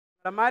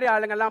இந்த மாதிரி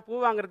ஆளுங்கெல்லாம் பூ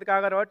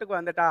வாங்குறதுக்காக ரோட்டுக்கு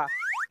வந்துட்டா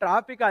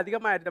டிராபிக்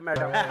அதிகமாயிடுது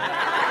மேடம்.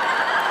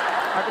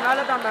 அதனால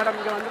தான் மேடம்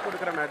இங்க வந்து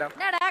கொடுக்குறேன் மேடம்.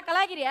 என்னடா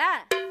கலாய்க்கிறியா?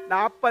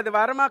 40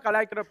 வாரமா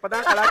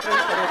கலாய்க்கிறப்பதான்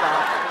கலாய்க்கிறேன்னு தெரியுதா?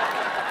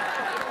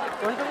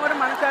 கொஞ்சம் கூட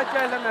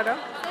மனசாட்சியா இல்ல மேடம்.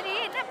 சரி,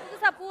 என்ன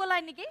புதுசா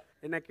பூவெல்லாம் இன்னைக்கு?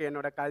 இன்னைக்கு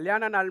என்னோட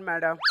கல்யாண நாள்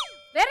madam.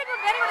 Very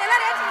good very good.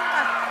 எல்லாரும்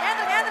ஏந்துருங்க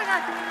ஏந்துருங்க ஏந்துருங்க.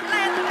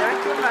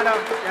 Thank you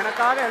madam.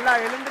 எனக்காக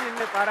எல்லாம் எழுந்து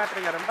நின்று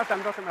பாராட்டுறீங்க. ரொம்ப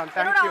சந்தோஷம் மேடம்.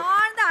 தேங்க்யூ.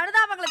 ஆழ்ந்த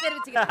அனுதாபங்களை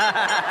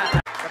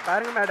தெரிவிச்சுக்கிறேன்.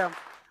 பாருங்க மேடம்,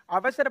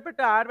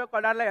 அவசரப்பட்டு ஆர்வ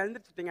கொடால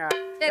எழுந்திருச்சிட்டீங்க.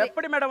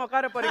 எப்படி மேடம்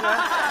உட்கார போறீங்க?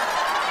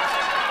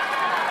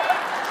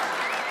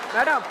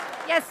 மேடம்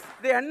எஸ்,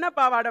 இது என்ன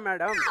பாவாடை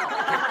மேடம்?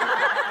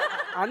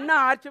 அண்ணா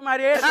ஆட்சி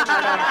மாதிரியே இருக்கு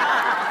மேடம்.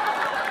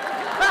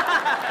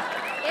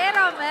 ஏ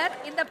ராமர்,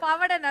 இந்த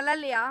பாவாடை நல்லா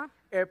இல்லையா?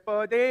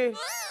 எப்போதே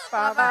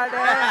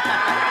பாவாடை.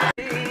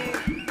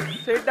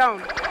 Sit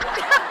down.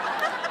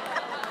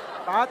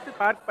 பார்த்து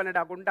பார்க்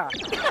பண்ணடா குண்டா.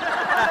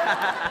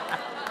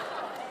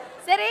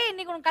 சரி,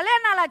 இன்னைக்கு உன்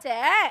கல்யாண நாளாச்சே,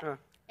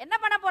 என்ன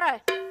பண்ண போற?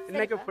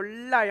 இன்னைக்கு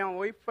ஃபுல்லா என்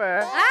ஒய்ஃப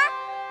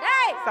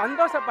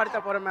சந்தோஷப்படுத்த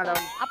போறேன்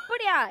மேடம்.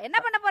 அப்படியா? என்ன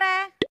பண்ண போற?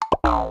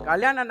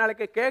 கல்யாண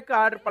நாளைக்கு கேக்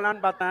ஆர்டர்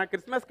பண்ணலான்னு பார்த்தேன்.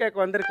 கிறிஸ்மஸ்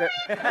கேக் வந்திருக்கு.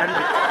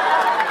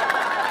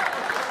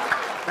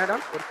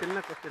 மேடம் ஒரு சின்ன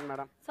கொஸ்டின்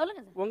மேடம்.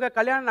 சொல்லுங்க. உங்க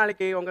கல்யாண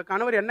நாளைக்கு உங்க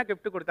கணவர் என்ன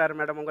கிஃப்ட் கொடுத்தாரு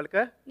மேடம்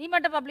உங்களுக்கு? நீ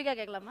மட்டும் பப்ளிக்கா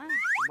கேட்கலாமா?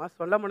 அம்மா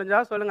சொல்ல முடிஞ்சா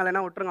சொல்லுங்க,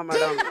 இல்லைன்னா விட்டுருங்க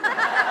மேடம்.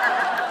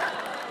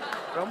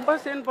 ரொம்ப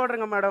சீன்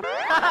போடுறீங்க madam.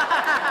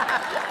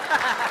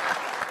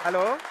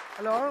 Hello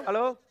hello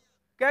hello,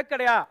 cake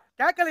கடையா?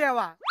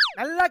 கேட்கலையாவா?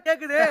 நல்லா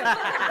கேக்குது.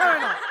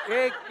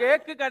 ஏய்,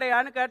 கேக்கு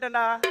கடையான்னு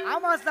கேட்டேன்டா.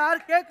 ஆமா சார்,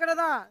 கேக் கடை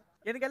தான்.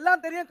 எனக்கு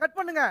எல்லாம் தெரியும், கட்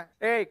பண்ணுங்க.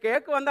 ஏய்,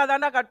 கேக் வந்தா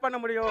தாண்டா கட் பண்ண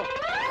முடியும்.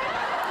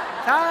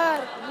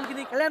 சார், உங்களுக்கு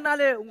நீ கல்யாண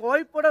நாள், உங்க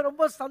ஒய்ஃபோட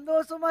ரொம்ப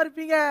சந்தோஷமா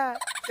இருப்பீங்க.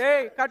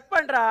 ஏய், கட்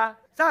பண்றா.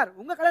 சார்,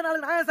 உங்க கல்யாண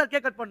நாளுக்கு நான் ஏன் சார்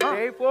கேக் கட் பண்ணோம்?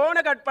 ஏய்,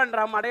 போனை கட்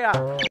பண்றா மடையா.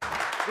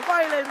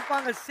 துபாயில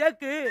இருப்பாங்க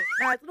ஷேக்கு,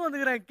 நான் எடுத்துட்டு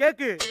வந்துக்கிறேன்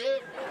கேக்கு.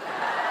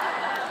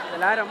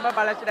 இதெல்லாம் ரொம்ப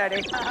பழச்சுடாடே.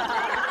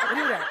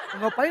 புரியுது,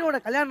 உங்க பையனோட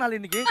கல்யாண நாள்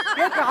இன்னைக்கு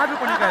கேக் ஆர்டர்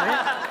பண்ணிருக்காரு.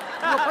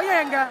 உங்க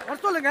பையன் எங்க வர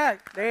சொல்லுங்க.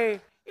 டேய்,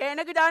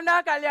 எனக்கு தாண்டா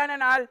கல்யாண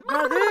நாள்.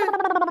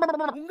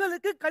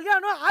 உங்களுக்கு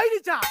கல்யாணம்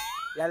ஆயிடுச்சா?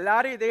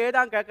 எல்லாரும் இதே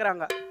தான்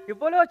கேக்குறாங்க.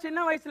 இவ்வளவு சின்ன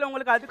வயசுல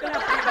உங்களுக்கு அதுக்குன்னு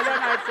எப்படி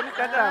கல்யாணம் ஆயிடுச்சுன்னு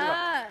கேக்குறாங்க.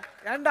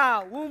 ஏண்டா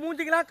உன்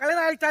மூஞ்சிக்கெல்லாம்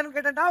கல்யாணம் ஆயிடுச்சான்னு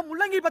கேட்டா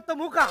முள்ளங்கி பத்த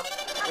மூக்கா.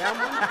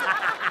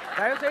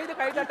 தயவு செய்து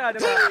கை தட்டாது.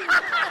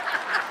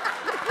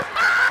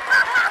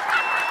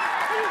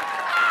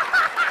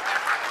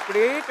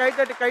 இப்படி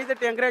கை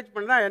தட்டி என்கரேஜ்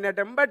பண்ணா என்ன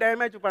ரொம்ப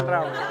டேமேஜ்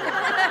பண்றாங்க.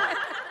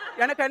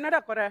 எனக்கு என்னடா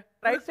குறை?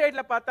 ரைட்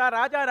சைடுல பார்த்தா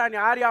ராஜா ராணி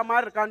ஆர்யா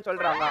மாதிரி இருக்கான்னு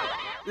சொல்றாங்க.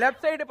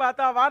 லெஃப்ட் சைடு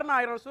பார்த்தா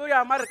வாரணாயிரம் சூர்யா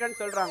மாதிரி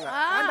இருக்கான்னு சொல்றாங்க.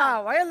 ஆண்டா,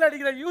 வயல்ல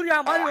அடிக்கிற யூரியா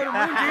மாதிரி ஒரு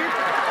மூஞ்சி.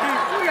 நீ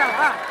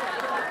சூர்யாவா?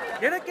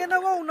 எனக்கு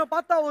என்னவோ உன்னை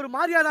பார்த்தா ஒரு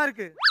மாரியா தான்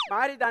இருக்கு.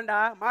 மாறிதான்டா,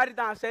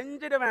 மாறிதான்.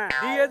 செஞ்சிடுவேன்.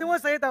 நீ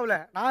எதுவும் செய்ய தேவையில்ல,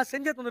 நான்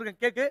செஞ்சு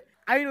தந்துருக்கேன். கேக்கு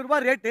 500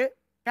 ரூபாய் ரேட்டு.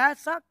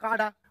 கேஷா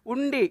கார்டா?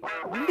 உண்டி.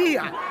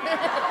 உண்டியா?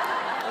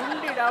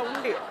 உண்டிடா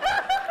உண்டி.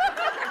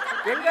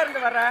 எங்க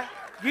இருந்து வர்ற?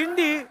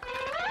 கிண்டி.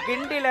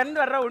 கிண்டில இருந்து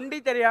வர்ற. உண்டி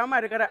தெரியாம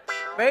இருக்கிற.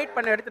 வெயிட்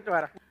பண்ண எடுத்துட்டு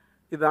வரேன்.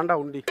 இதுதான்டா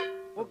உண்டி.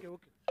 Okay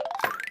okay.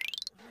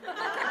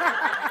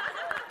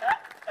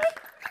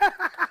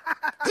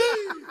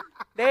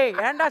 டேய்,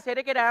 ஏன்டா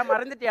சிரிக்கிற?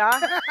 மறந்துட்டியா?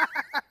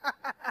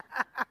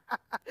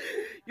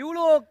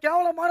 இவ்வளோ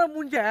கேவலமான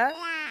மூஞ்ச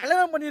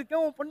கல்யாணம்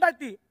பண்ணிருக்கேன் உன்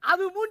பொண்டாட்டி,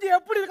 அது மூஞ்சி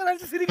எப்படி இருக்க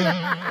நினைச்சு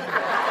சிரிக்கிறேன்.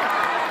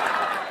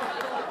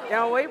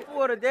 என் ஒய்ஃப்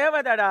ஒரு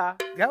தேவதடா.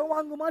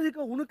 தேவாங்கு மாதிரி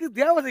இருக்க உனக்கு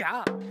தேவதையா?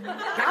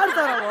 யார்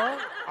தாராவோ?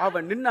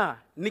 அவன் நின்னா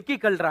நிக்கி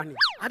கல்ராணி.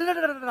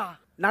 அடடடடடா.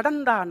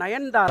 நடந்தா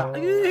நயன்தாரா.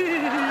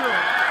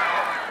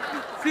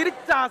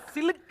 சிரிச்சா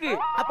சிலுக்கு.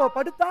 அப்ப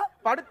படுத்தா?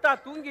 படுத்தா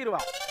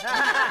தூங்கிடுவா.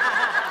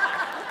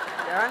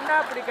 ஏன்டா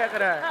அப்படி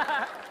கேக்குற?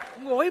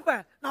 உங்க ஒய்ஃபை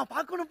நான்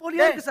பார்க்கணும்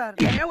போலியே இருக்கு சார்.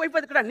 என் ஒய்ஃப்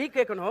எதுக்குடா நீ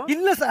கேட்கணும்?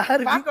 இல்ல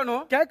சார்,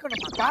 பார்க்கணும்.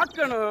 கேட்கணும்.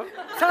 பார்க்கணும்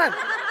சார்,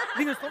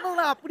 நீங்க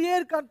சொன்னதெல்லாம் அப்படியே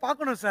இருக்கான்னு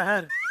பார்க்கணும்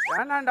சார்.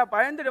 ஏனாண்டா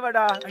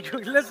பயந்துடுவடா? ஐயோ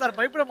இல்ல சார்,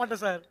 பயப்பட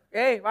மாட்டேன் சார்.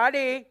 ஏய்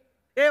வாடி.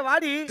 ஏய்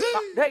வாடி.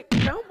 டேய்,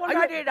 என்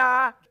பொண்டாட்டிடா.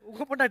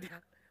 உங்க பொண்டாட்டியா?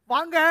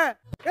 வாங்க.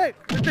 ஏய்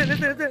நிறுத்து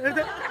நிறுத்து நிறுத்து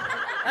நிறுத்து.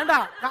 ஏண்டா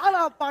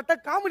காலா பாட்ட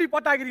காமெடி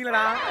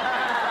பாட்டாகிறீங்களா?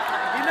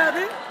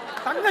 என்னது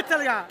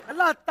தங்கச்சலையா?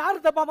 எல்லாம்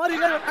தார் தப்பா மாதிரி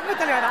இல்ல,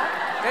 தங்கச்சலையாடா?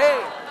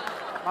 ஏய்,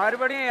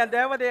 மறுபடியும் என்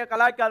தேவதைய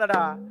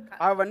கலாய்க்காதடா.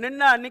 அவன்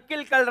நின்னா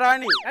நிக்கில்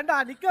கல்ராணி. ஏண்டா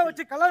நிக்க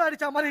வச்சு கலர்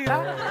அடிச்சா மாதிரி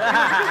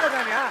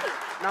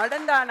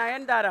நடந்தா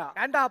நயன்தாரா.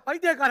 ஏண்டா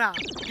பைத்தியக்காரா?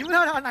 இவனா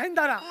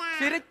நயன்தாரா?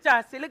 சிரிச்சா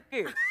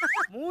சிலுக்கு.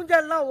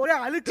 மூஞ்செல்லாம் ஒரே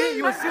அழுக்கு,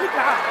 இவன்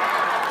சிலுக்கா?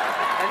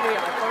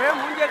 அப்பவே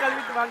மூஞ்ச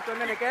கழுவிட்டு வாங்க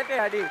சொன்ன கேட்டே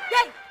அடி.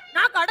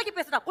 நாக்கு அடக்கி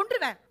பேசுறா,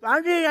 கொன்றுவேன்.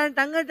 வாங்கி என்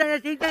தங்கச்சலைய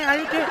சீட்டை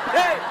அழுக்கு.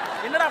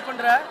 என்னடா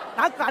பண்ற?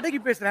 நாக்கு அடக்கி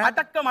பேசுறேன்.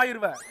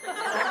 அடக்கமாயிருவ.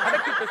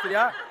 அடக்கி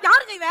பேசுறியா?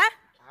 யாருங்க இவன்?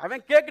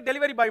 அவன் கேக்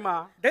டெலிவரி பாய்மா.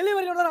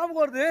 டெலிவரியோட நாம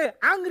வருது.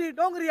 ஆங்கிரி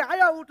டோங்கிரி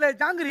ஆயா வீட்ல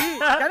ஜாங்கிரி.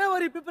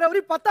 ஜனவரி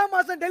பிப்ரவரி 10ஆம்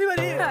மாசம்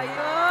டெலிவரி.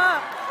 ஐயோ,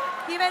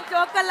 இவன்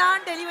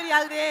ஜோக்கெல்லாம் டெலிவரி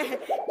ஆகுது.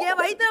 என்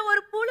வயித்துல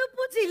ஒரு புழு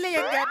பூச்சி இல்ல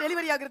எங்க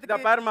டெலிவரி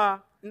ஆகுறதுக்கு. பாருமா,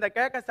 இந்த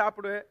கேக்க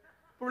சாப்பிடு.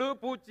 புழு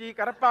பூச்சி,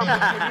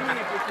 கரப்பாம்பூச்சி,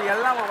 மீனி பூச்சி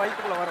எல்லாம்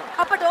வயிற்றுக்குள்ள வரும்.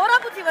 அப்ப டோரா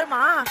பூச்சி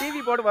வருமா?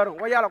 டிவி போர்டு வரும்.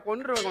 ஒய்யால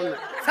கொன்றுவேன்.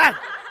 சார்,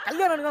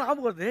 கல்யாணம்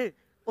நாம வருது.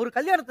 ஒரு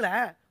கல்யாணத்துல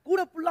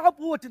கூட ஃபுல்லா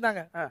பூ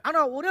வச்சிருந்தாங்க. ஆனா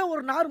ஒரே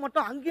ஒரு நார்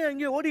மட்டும் அங்கேயும்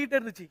அங்கேயும் ஓடிக்கிட்டே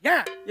இருந்துச்சு.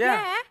 ஏன்?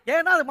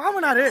 ஏன்னா அது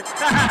மாமனாரு.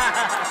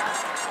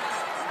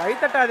 கை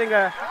தட்டாதீங்க.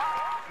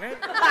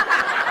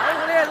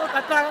 அவங்களே ஏதோ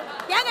தட்டாங்க.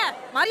 ஏங்க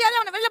மரியாதை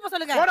அவனை வெளில போக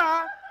சொல்லுங்க. போடா.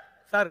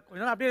 சார் கொஞ்ச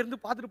நேரம் அப்படியே இருந்து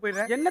பாத்துட்டு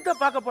போயிடுறேன். என்னத்த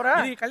பார்க்க போற?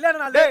 இது கல்யாண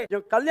நாள்.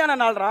 என் கல்யாண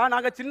நாள்ரா.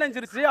 நாங்க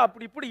சின்னஞ்சிருச்சு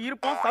அப்படி இப்படி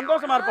இருப்போம்,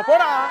 சந்தோஷமா இருப்போம்.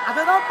 போடா.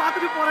 அததான்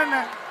பாத்துட்டு போறேன்.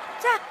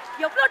 ச்சே,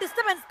 எவ்வளவு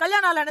டிஸ்டர்பன்ஸ்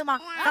கல்யாண நாள் அனுமா.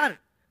 சார்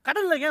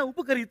கடல்ல ஏன்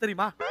உப்பு கறி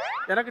தெரியுமா?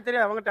 எனக்கு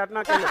தெரியும். அவங்க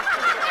டட்னா கறி.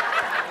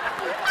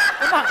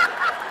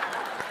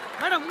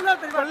 மேடம்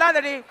உங்களுக்கு தெரியுமா?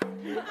 சொல்லாதடி.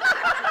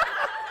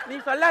 நீ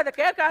சொல்லாத,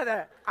 கேட்காத.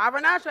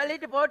 அவனா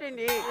சொல்லிட்டு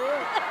போட்டேன்டி.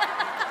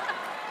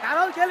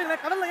 யாராவது கேளுங்க,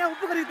 கடல்ல ஏன்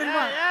உப்பு கறி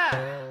தெரியுமா?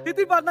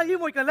 தித்தி பார்த்தா ஈ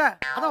மொய்க்கல,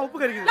 அதான் உப்பு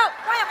கறி.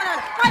 போய்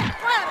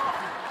போய்.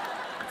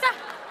 ச்சே,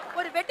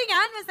 ஒரு வெட்டிங்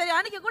ஆனிவர்சரி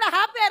அன்னைக்கு கூட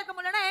ஹாப்பியா இருக்க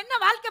முடியலனா என்ன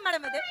வாழ்க்கை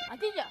மேடம் இது?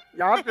 அதியா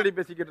யார்கிட்ட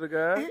பேசிக்கிட்டு இருக்க?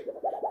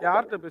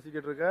 யார்கிட்ட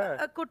பேசிக்கிட்டு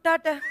இருக்க?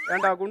 குட்டாட்ட.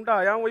 ஏண்டா குண்டா,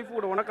 என் ஒய்ஃப்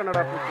கூட உனக்கு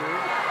என்னடா போச்சு?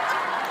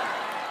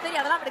 சரி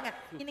அதெல்லாம் விடுங்க.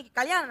 இன்னைக்கு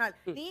கல்யாண நாள்.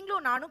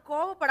 நீங்களும் நானும்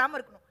கோவப்படாம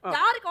இருக்கணும்.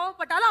 யாரு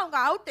கோவப்பட்டாலும் அவங்க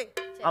அவுட்.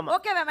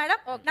 ஓகேவா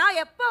மேடம்? நான்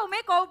எப்பவுமே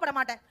கோவப்பட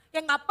மாட்டேன்.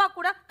 எங்க அப்பா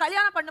கூட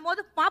கல்யாணம்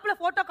பண்ணும்போது மாப்பிள்ளை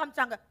போட்டோ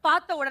காமிச்சாங்க.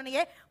 பார்த்த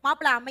உடனே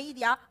மாப்பிள்ளை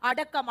அமைதியா,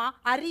 அடக்கமா,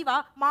 அறிவா,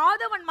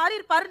 மாதவன் மாதிரி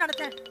இருப்பாரு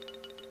நினைச்சேன்.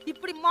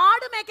 இப்படி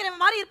மாடு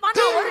மேய்க்கிறவன் மாதிரி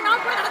இருப்பான்னு ஒரு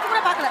நாள் கூட நினைச்சு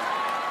கூட பார்க்கல.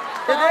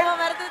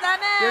 கோவம் வருது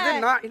தானே?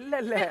 நான் இல்ல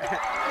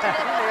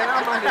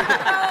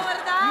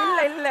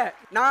இல்ல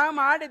நான்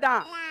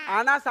மாடுதான்.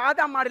 ஆனா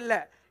சாதா மாடு இல்ல,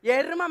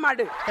 எரும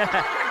மாடு.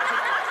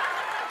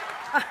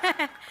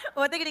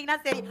 ஒதுக்கிட்டீங்கன்னா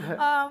சரி.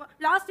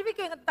 லாஸ்ட்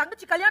வீக் எங்க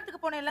தங்கச்சி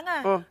கல்யாணத்துக்கு போனேன் இல்லங்க,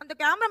 அந்த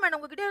கேமராமேன்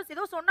உங்ககிட்ட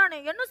ஏதோ சொன்னானே,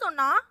 என்ன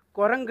சொன்னா?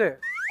 குரங்கு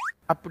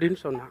அப்படின்னு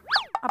சொன்னான்.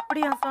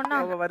 அப்படியா சொன்னா?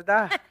 வருதா?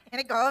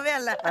 எனக்கு கோவமே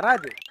இல்ல.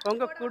 வராது,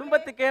 உங்க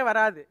குடும்பத்துக்கே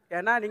வராது.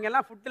 ஏன்னா நீங்க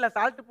எல்லாம் ஃபுட்ல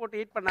சால்ட்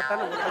போட்டு ஈட்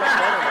பண்ணாதானே.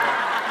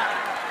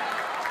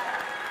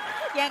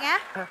 ஏங்க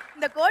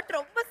இந்த கோட்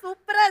ரொம்ப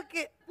சூப்பரா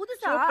இருக்கு.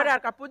 புதுசா? சூப்பரா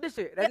இருக்கா?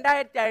 புதுசு.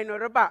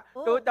 2500 ரூபாய்.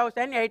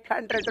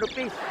 2800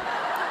 rupees.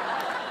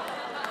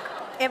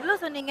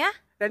 எவ்வளவு சொன்னீங்க?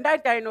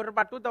 2500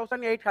 ரூபாய்.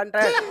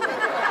 2800.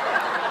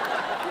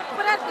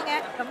 சூப்பரா இருக்குங்க,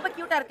 ரொம்ப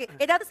கியூட்டா இருக்கு.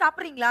 ஏதாவது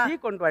சாப்பிடுறீங்களா? டீ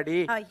கொண்டு வாடி.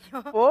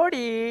 ஐயோ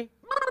போடி.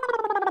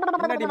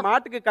 என்னடி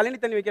மாட்டுக்கு கழனி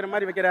தண்ணி வைக்கிற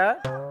மாதிரி வைக்கிற?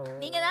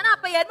 நீங்க தானே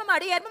அப்ப எரும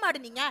மாடு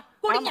நீங்க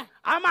குடிங்க.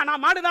 ஆமா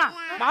நான் மாடுதான்.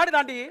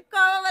 மாடுதாண்டி.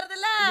 கோவம்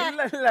வருதுல்ல?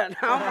 இல்ல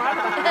நான்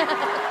மாடுதான்.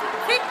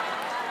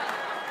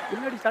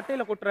 என்னடி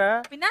சட்டையில கொட்டுற?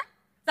 பின்ன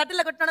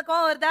சட்டையில கொட்டன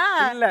கோவம் வருதா?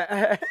 இல்ல,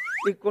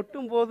 நீ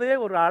கொட்டும் போதே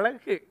ஒரு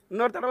அழகு.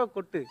 இன்னொரு தடவை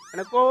கொட்டு,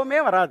 எனக்கு கோவமே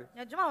வராது.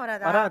 நிஜமா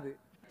வராதா? வராது.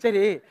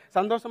 சரி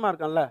சந்தோஷமா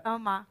இருக்கேன்ல?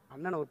 ஆமா.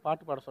 அண்ணன் ஒரு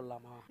பாட்டு பாட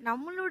சொல்லலாமா?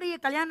 நம்மளுடைய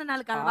கல்யாண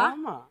நாளுக்காகவா?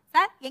 ஆமா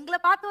சார், எங்களை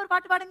பார்த்து ஒரு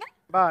பாட்டு பாடுங்க.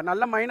 பா,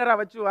 நல்ல மைனரா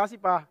வச்சு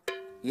வாசிப்பா.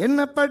 என்ன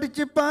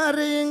படிச்சு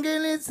பாரு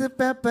இங்கிலீஷ்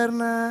பேப்பர்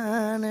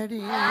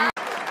நானடி.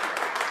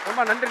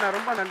 ரொம்ப நன்றிண்ணா,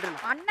 ரொம்ப நன்றிண்ணா.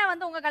 அண்ணன்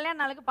வந்து உங்க கல்யாண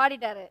நாளுக்கு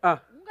பாடிட்டாரு.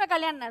 உங்க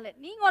கல்யாண நாள்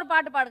நீங்க ஒரு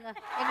பாட்டு பாடுங்க.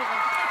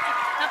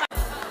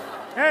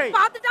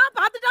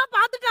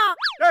 பாத்துட்டான்.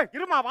 ஏய்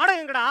இருமா, வாடகை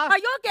எங்கடா?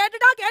 ஐயோ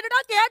கேட்டுடா.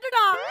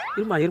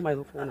 இருமா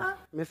இது போன்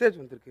மெசேஜ்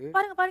வந்திருக்கு.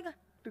 பாருங்க.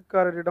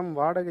 வீட்டுக்காரரிடம்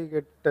வாடகை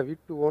கேட்ட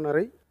வீட்டு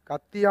ஓனரை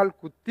கத்தியால்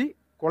குத்தி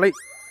கொலை.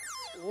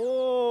 ஓ,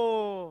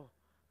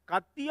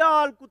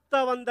 கத்தியால்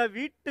குத்த வந்த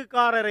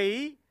வீட்டுக்காரரை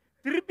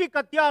திருப்பி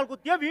கத்தியால்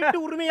குத்திய வீட்டு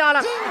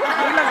உரிமையாளர்.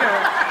 இல்லங்க,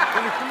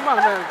 சும்மா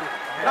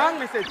ராங்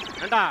மெசேஜ்.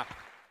 ஏண்டா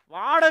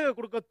வாடகை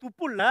கொடுக்க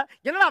துப்பு இல்ல,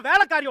 என்னடா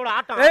வேலைக்காரியோட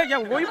ஆட்டம்?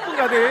 என்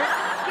ஒய்ஃபுங்க அது.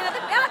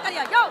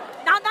 வேலைக்காரியா? யோ,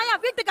 நான் தான்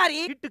என் வீட்டுக்காரி.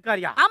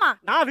 வீட்டுக்காரியா? ஆமா.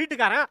 நான்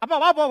வீட்டுக்காரன். அப்ப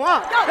வா போவோம்.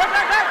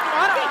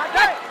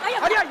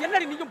 அரியா,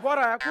 என்னடி நீங்க போற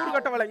கூடு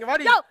கட்டவள? இங்க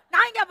வாடி. யோ,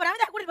 நான் எங்க போறேன்?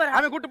 அவன் கூட்டி போறேன்.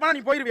 அவன் கூட்டி போனா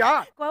நீ போயிருவியா?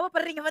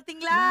 கோவப்படுறீங்க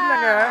பாத்தீங்களா?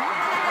 இல்லங்க.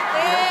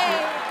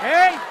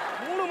 ஏய்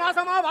 3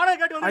 மாசமா வாடகை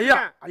கேட்டு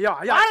வந்திருக்கேன். ஐயா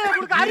வாடகை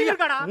கொடுக்க அறிவு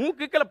இருக்காடா?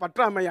 மூக்குல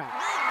பற்றாமையா?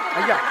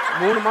 ஐயா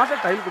 3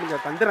 மாசம் டைம் கொடுங்க,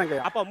 தந்துறங்க.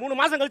 அப்ப 3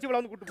 மாசம் கழிச்சு இவள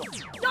வந்து கூட்டி போ.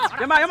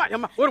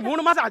 ஏமா ஒரு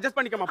 3 மாசம் அட்ஜஸ்ட்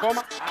பண்ணிக்கமா,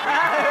 போமா.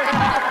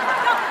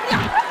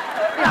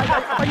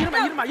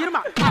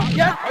 இருமா.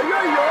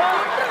 ஐயோ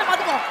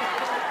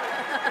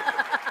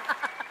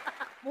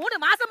 3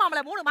 மாசம்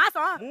மாமல, 3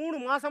 மாசம். 3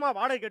 மாசமா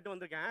வாடகை கேட்டு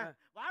வந்திருக்கேன்.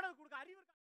 வாடகை கொடுக்க